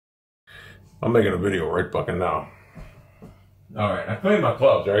I'm making a video right fucking now. Alright, I cleaned my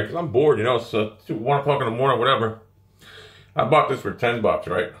clubs, right? Because I'm bored, you know, it's 1 o'clock in the morning, whatever. I bought this for 10 bucks,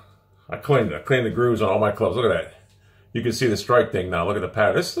 right? I cleaned it. I cleaned the grooves on all my clubs. Look at that. You can see the strike thing now. Look at the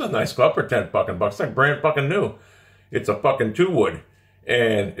pattern. This is a nice club for 10 fucking bucks. It's like brand fucking new. It's a fucking 2-wood.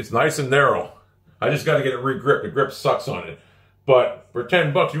 And it's nice and narrow. I just got to get it re-gripped. The grip sucks on it. But for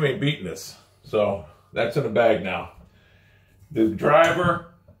 10 bucks, you ain't beating this. So, that's in the bag now. The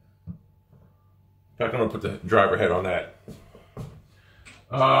driver. In fact, I'm going to put the driver head on that.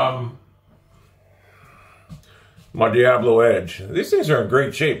 My Diablo Edge. These things are in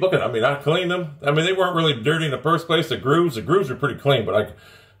great shape. Look at, I mean, I cleaned them. I mean, they weren't really dirty in the first place. The grooves are pretty clean, but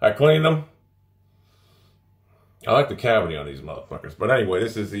I cleaned them. I like the cavity on these motherfuckers. But anyway,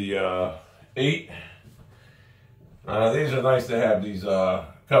 this is the 8. These are nice to have, these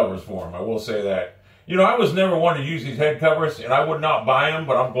covers for them. I will say that. You know, I was never one to use these head covers, and I would not buy them,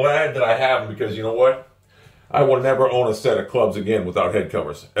 but I'm glad that I have them because you know what? I will never own a set of clubs again without head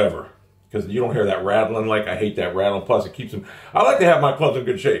covers, ever. Because you don't hear that rattling. Like, I hate that rattling. Plus, it keeps them... I like to have my clubs in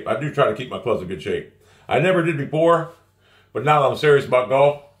good shape. I do try to keep my clubs in good shape. I never did before, but now that I'm serious about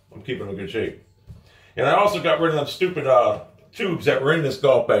golf, I'm keeping them in good shape. And I also got rid of them stupid tubes that were in this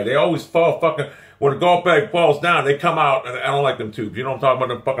golf bag. They always fall fucking... When a golf bag falls down, they come out, and I don't like them tubes. You know what I'm talking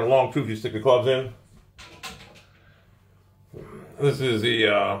about? Them fucking long tubes you stick the clubs in? This is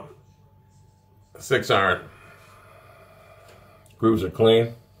the 6-iron. Grooves are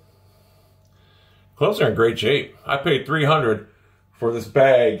clean. Clubs are in great shape. I paid $300 for this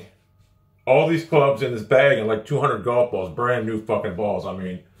bag. All these clubs in this bag and like 200 golf balls. Brand new fucking balls. I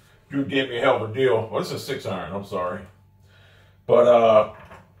mean, dude gave me a hell of a deal. Well, this is a 6-iron. I'm sorry. But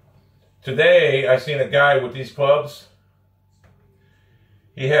today I seen a guy with these clubs.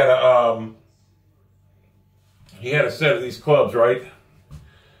 He had a set of these clubs, right?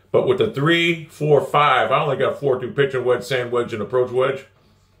 But with the 3, 4, 5, I only got 4 through pitching wedge, sand wedge, and approach wedge.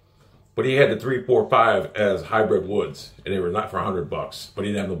 But he had the 3, 4, 5 as hybrid woods, and they were not for $100 bucks. But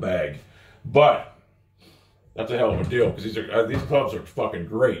he didn't have no bag. But that's a hell of a deal because these clubs are fucking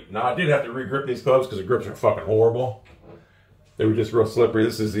great. Now I did have to re-grip these clubs because the grips are fucking horrible. They were just real slippery.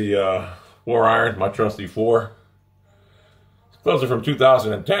 This is the 4-iron, my trusty 4. These clubs are from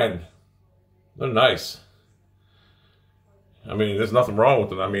 2010. They're nice. I mean, there's nothing wrong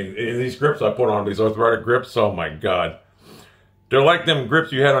with them. I mean, these grips I put on, these arthritic grips, oh my God. They're like them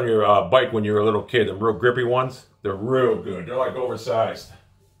grips you had on your bike when you were a little kid, them real grippy ones. They're real good. They're like oversized.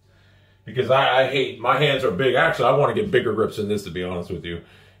 Because I hate, my hands are big. Actually, I want to get bigger grips than this, to be honest with you.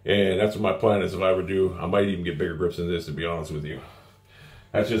 And that's what my plan is if I ever do. I might even get bigger grips than this, to be honest with you.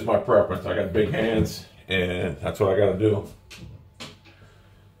 That's just my preference. I got big hands, and that's what I got to do.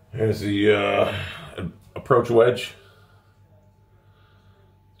 Here's the approach wedge.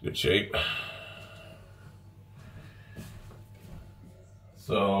 Good shape.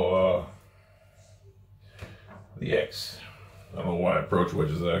 So, the X. I don't know why approach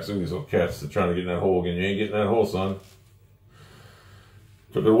wedges are actually. These little cats are trying to get in that hole again. You ain't getting that hole, son.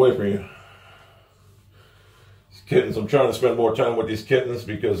 Took it away from you. These kittens, I'm trying to spend more time with these kittens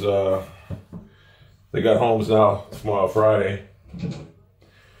because they got homes now tomorrow, Friday.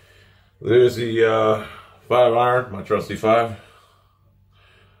 There's the 5-iron, my trusty 5.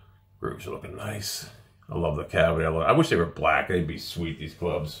 Grooves are looking nice. I love the cavity. I wish they were black. They'd be sweet, these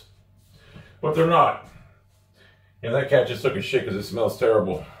clubs. But they're not. And that cat just took a shit because it smells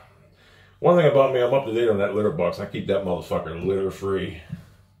terrible. One thing about me, I'm up to date on that litter box. I keep that motherfucker litter free.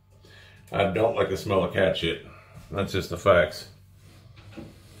 I don't like the smell of cat shit. That's just the facts.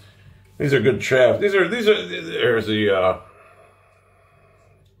 These are good shafts. There's the,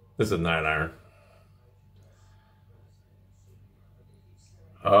 this is a 9-iron.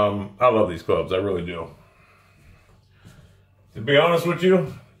 I love these clubs. I really do. To be honest with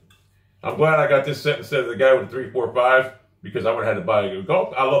you, I'm glad I got this set instead of the guy with the 3, 4, 5 because I would have had to buy a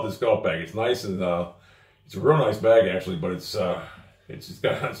golf. I love this golf bag. It's nice and it's a real nice bag actually, but it's a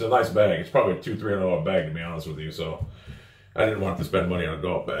nice bag. It's probably a $200, $300 bag to be honest with you. So I didn't want to spend money on a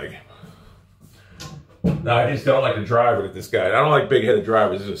golf bag. No, I just don't like the driver with this guy. I don't like big-headed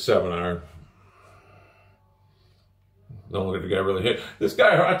drivers. This is a 7-iron. Don't look at the guy really hit. This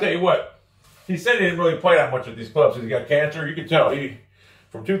guy, I'll tell you what, he said he didn't really play that much with these clubs. He's got cancer. You can tell.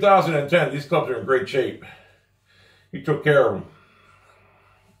 From 2010, these clubs are in great shape. He took care of them.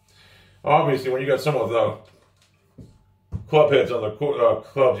 Obviously, when you got some of the club heads on the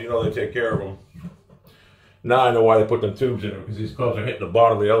clubs, you know they take care of them. Now I know why they put them tubes in them, because these clubs are hitting the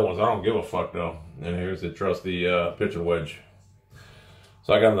bottom of the other ones. I don't give a fuck, though. And here's the trusty pitching wedge.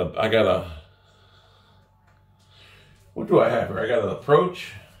 So I got a, what do I have here? I got an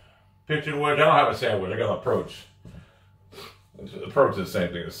approach. pitching wedge. I don't have a sand wedge. I got an approach. Approach is the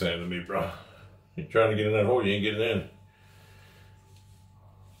same thing as sand to me, bro. You're trying to get in that hole, you ain't getting in.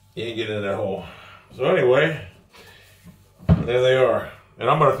 You ain't getting in that hole. So anyway, there they are. And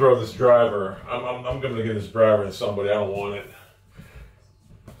I'm gonna throw this driver. I'm gonna give this driver to somebody. I don't want it.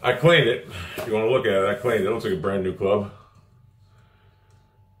 I cleaned it. If you want to look at it, I cleaned it. It looks like a brand new club.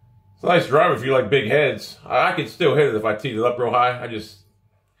 It's a nice driver if you like big heads. I could still hit it if I teed it up real high. I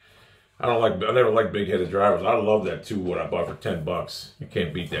never liked big headed drivers. I love that 2-wood I bought for $10. You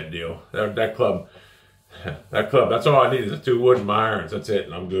can't beat that deal. That club, that's all I need is a 2-wood and my irons. That's it,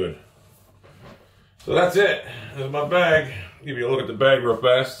 and I'm good. So that's it. There's my bag. Give you a look at the bag real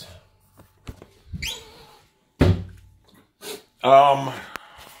fast.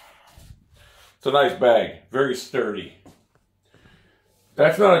 It's a nice bag. Very sturdy.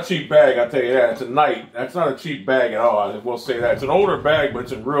 That's not a cheap bag, I'll tell you that. It's a Knight. That's not a cheap bag at all. I will say that. It's an older bag, but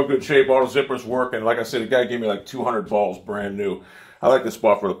it's in real good shape. All the zippers work. And like I said, the guy gave me like 200 balls brand new. I like the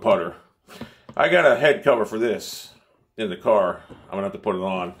spot for the putter. I got a head cover for this in the car. I'm going to have to put it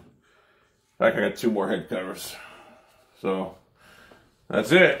on. In fact, I got 2 more head covers. So,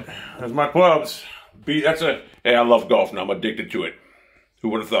 that's it. That's my clubs. Hey, I love golf now. I'm addicted to it. Who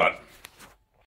would have thought?